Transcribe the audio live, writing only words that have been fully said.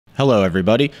Hello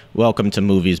everybody, welcome to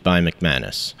Movies by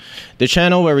McManus, the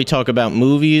channel where we talk about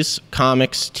movies,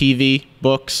 comics, TV,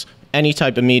 books, any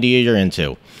type of media you're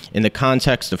into, in the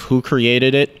context of who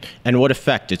created it and what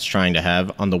effect it's trying to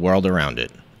have on the world around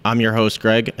it. I'm your host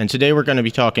Greg, and today we're going to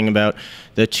be talking about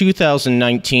the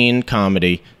 2019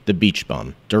 comedy The Beach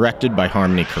Bum, directed by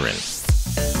Harmony Korine.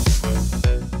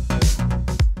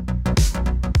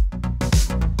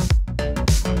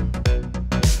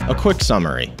 A quick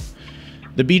summary.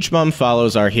 The Beach Bum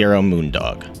follows our hero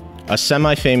Moondog, a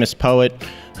semi-famous poet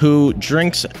who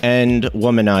drinks and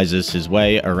womanizes his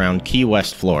way around Key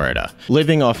West, Florida,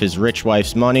 living off his rich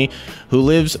wife's money, who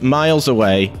lives miles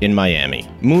away in Miami.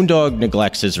 Moondog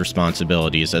neglects his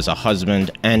responsibilities as a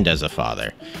husband and as a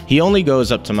father. He only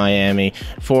goes up to Miami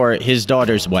for his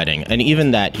daughter's wedding, and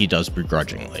even that he does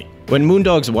begrudgingly. When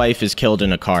Moondog's wife is killed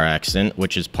in a car accident,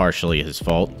 which is partially his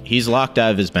fault, he's locked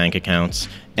out of his bank accounts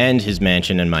and his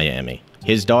mansion in Miami.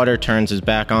 His daughter turns his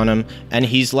back on him, and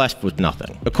he's left with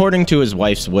nothing. According to his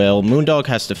wife's will, Moondog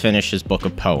has to finish his book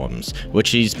of poems,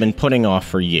 which he's been putting off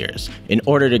for years, in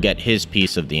order to get his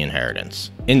piece of the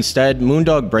inheritance. Instead,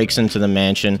 Moondog breaks into the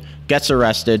mansion, gets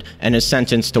arrested, and is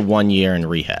sentenced to 1 year in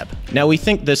rehab. Now, we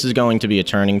think this is going to be a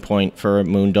turning point for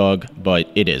Moondog, but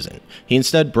it isn't. He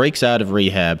instead breaks out of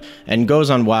rehab and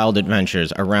goes on wild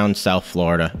adventures around South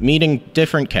Florida, meeting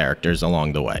different characters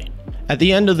along the way. At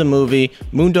the end of the movie,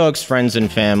 Moondog's friends and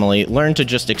family learn to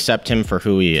just accept him for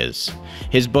who he is.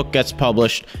 His book gets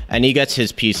published, and he gets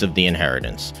his piece of the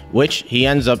inheritance, which he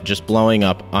ends up just blowing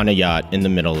up on a yacht in the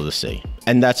middle of the sea.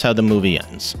 And that's how the movie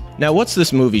ends. Now, what's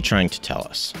this movie trying to tell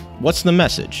us? What's the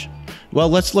message? Well,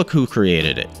 let's look who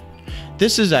created it.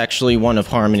 This is actually one of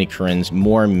Harmony Korine's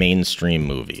more mainstream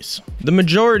movies. The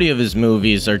majority of his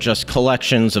movies are just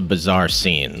collections of bizarre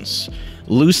scenes,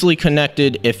 loosely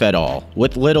connected, if at all,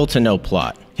 with little to no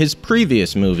plot. His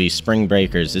previous movie, Spring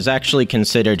Breakers, is actually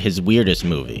considered his weirdest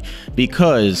movie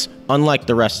because, unlike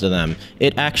the rest of them,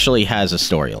 it actually has a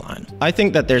storyline. I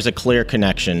think that there's a clear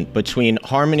connection between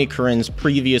Harmony Korine's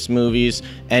previous movies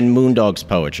and Moondog's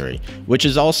poetry, which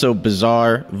is also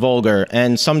bizarre, vulgar,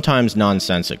 and sometimes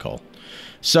nonsensical.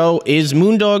 So, is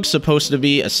Moondog supposed to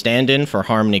be a stand-in for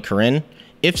Harmony Korine?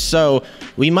 If so,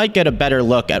 we might get a better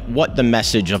look at what the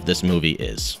message of this movie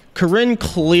is. Korine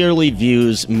clearly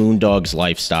views Moondog's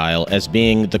lifestyle as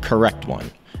being the correct one.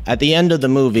 At the end of the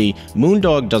movie,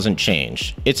 Moondog doesn't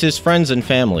change. It's his friends and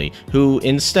family who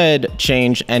instead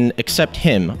change and accept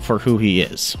him for who he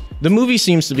is. The movie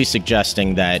seems to be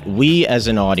suggesting that we as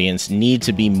an audience need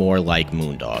to be more like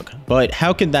Moondog. But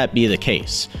how could that be the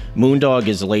case? Moondog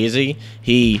is lazy,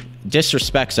 he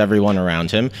disrespects everyone around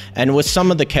him, and with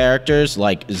some of the characters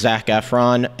like Zac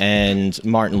Efron and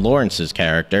Martin Lawrence's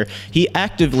character, he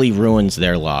actively ruins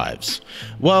their lives.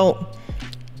 Well,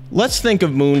 let's think of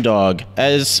Moondog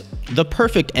as the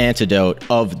perfect antidote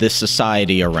of the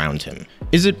society around him.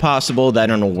 Is it possible that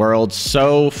in a world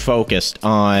so focused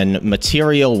on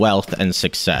material wealth and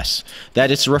success,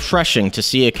 that it's refreshing to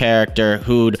see a character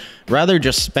who'd rather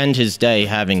just spend his day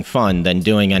having fun than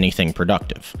doing anything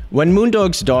productive? When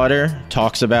Moondog's daughter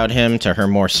talks about him to her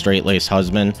more straight-laced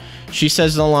husband, she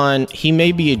says the line, "He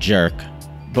may be a jerk,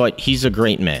 but he's a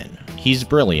great man. He's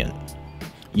brilliant.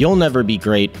 You'll never be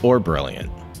great or brilliant.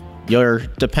 You're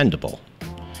dependable."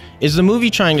 Is the movie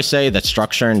trying to say that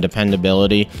structure and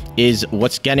dependability is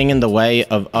what's getting in the way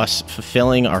of us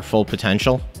fulfilling our full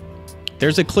potential?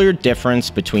 There's a clear difference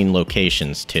between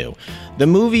locations, too. The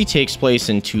movie takes place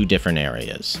in two different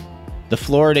areas, the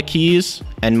Florida Keys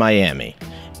and Miami.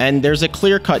 And there's a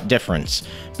clear-cut difference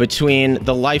between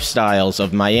the lifestyles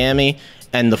of Miami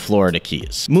and the Florida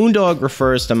Keys. Moondog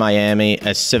refers to Miami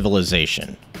as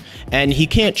civilization, and he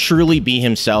can't truly be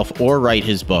himself or write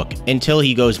his book until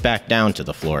he goes back down to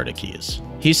the Florida Keys.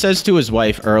 He says to his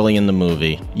wife early in the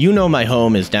movie, "You know my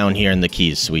home is down here in the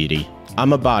Keys, sweetie.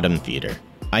 I'm a bottom feeder.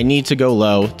 I need to go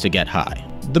low to get high."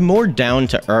 The more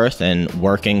down-to-earth and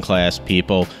working-class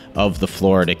people of the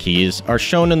Florida Keys are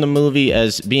shown in the movie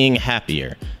as being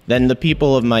happier than the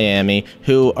people of Miami,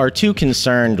 who are too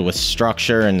concerned with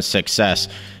structure and success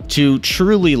to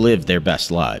truly live their best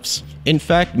lives. In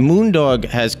fact, Moondog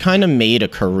has kind of made a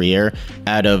career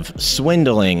out of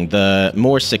swindling the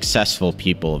more successful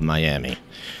people of Miami.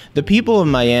 The people of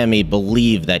Miami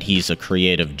believe that he's a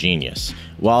creative genius,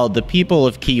 while the people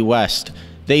of Key West,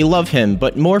 they love him,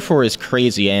 but more for his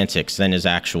crazy antics than his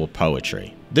actual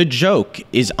poetry. The joke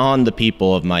is on the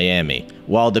people of Miami,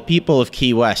 while the people of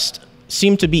Key West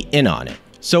seem to be in on it.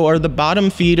 So are the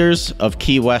bottom feeders of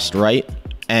Key West right,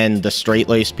 and the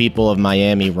straight-laced people of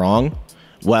Miami wrong?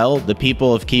 Well, the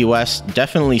people of Key West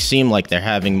definitely seem like they're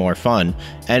having more fun,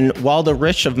 and while the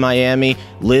rich of Miami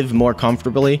live more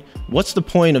comfortably, what's the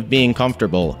point of being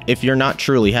comfortable if you're not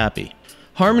truly happy?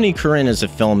 Harmony Korine is a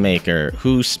filmmaker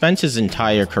who spent his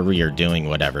entire career doing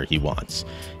whatever he wants.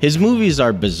 His movies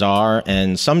are bizarre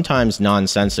and sometimes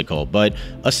nonsensical, but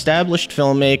established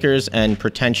filmmakers and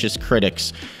pretentious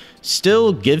critics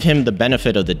still give him the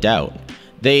benefit of the doubt.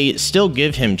 They still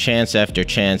give him chance after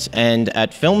chance, and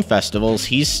at film festivals,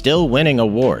 he's still winning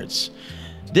awards.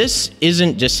 This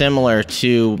isn't dissimilar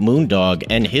to Moondog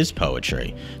and his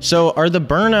poetry. So are the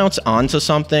burnouts onto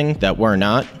something that we're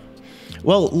not?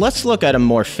 Well, let's look at a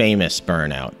more famous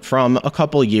burnout from a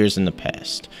couple years in the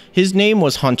past. His name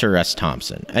was Hunter S.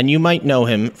 Thompson, and you might know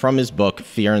him from his book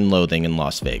Fear and Loathing in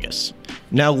Las Vegas.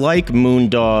 Now, like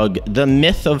Moondog, the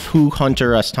myth of who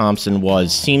Hunter S. Thompson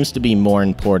was seems to be more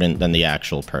important than the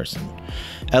actual person.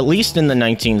 At least in the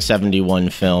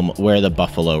 1971 film Where the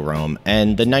Buffalo Roam and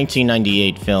the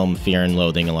 1998 film Fear and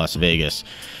Loathing in Las Vegas,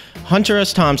 Hunter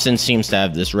S. Thompson seems to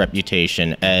have this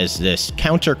reputation as this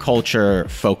counterculture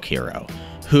folk hero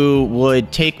who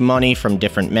would take money from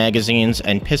different magazines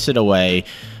and piss it away,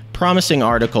 promising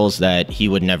articles that he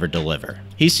would never deliver.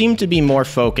 He seemed to be more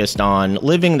focused on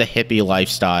living the hippie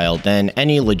lifestyle than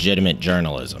any legitimate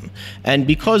journalism, and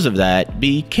because of that,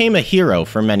 became a hero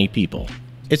for many people.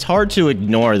 It's hard to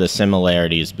ignore the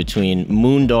similarities between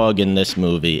Moondog in this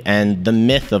movie and the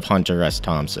myth of Hunter S.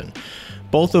 Thompson,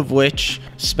 both of which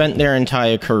spent their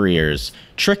entire careers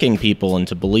tricking people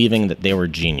into believing that they were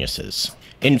geniuses.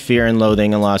 In Fear and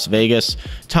Loathing in Las Vegas,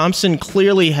 Thompson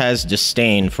clearly has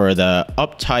disdain for the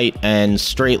uptight and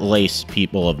straight-laced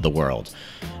people of the world,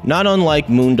 not unlike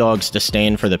Moondog's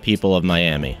disdain for the people of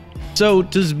Miami. So,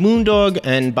 does Moondog,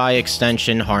 and by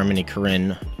extension Harmony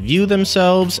Korine, view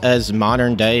themselves as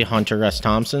modern-day Hunter S.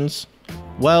 Thompsons?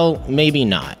 Well, maybe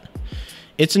not.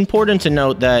 It's important to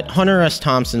note that Hunter S.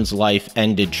 Thompson's life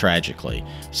ended tragically,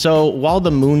 so while the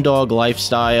Moondog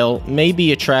lifestyle may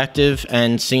be attractive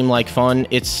and seem like fun,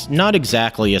 it's not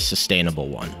exactly a sustainable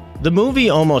one. The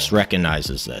movie almost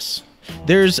recognizes this.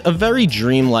 There's a very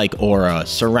dreamlike aura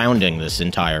surrounding this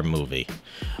entire movie.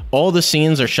 All the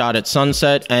scenes are shot at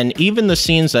sunset, and even the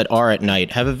scenes that are at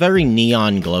night have a very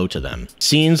neon glow to them.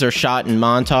 Scenes are shot in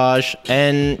montage,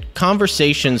 and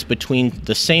conversations between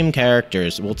the same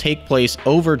characters will take place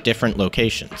over different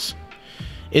locations.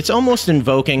 It's almost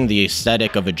invoking the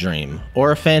aesthetic of a dream,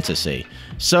 or a fantasy.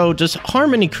 So does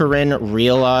Harmony Korine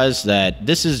realize that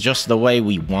this is just the way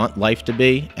we want life to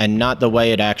be, and not the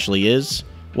way it actually is?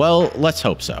 Well, let's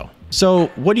hope so. So,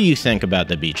 what do you think about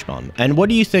The Beach Bum? And what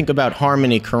do you think about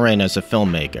Harmony Korine as a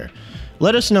filmmaker?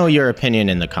 Let us know your opinion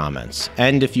in the comments.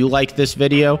 And if you like this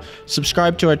video,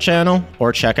 subscribe to our channel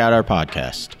or check out our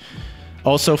podcast.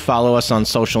 Also, follow us on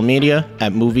social media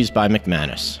at Movies by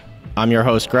McManus. I'm your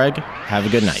host, Greg. Have a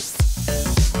good night.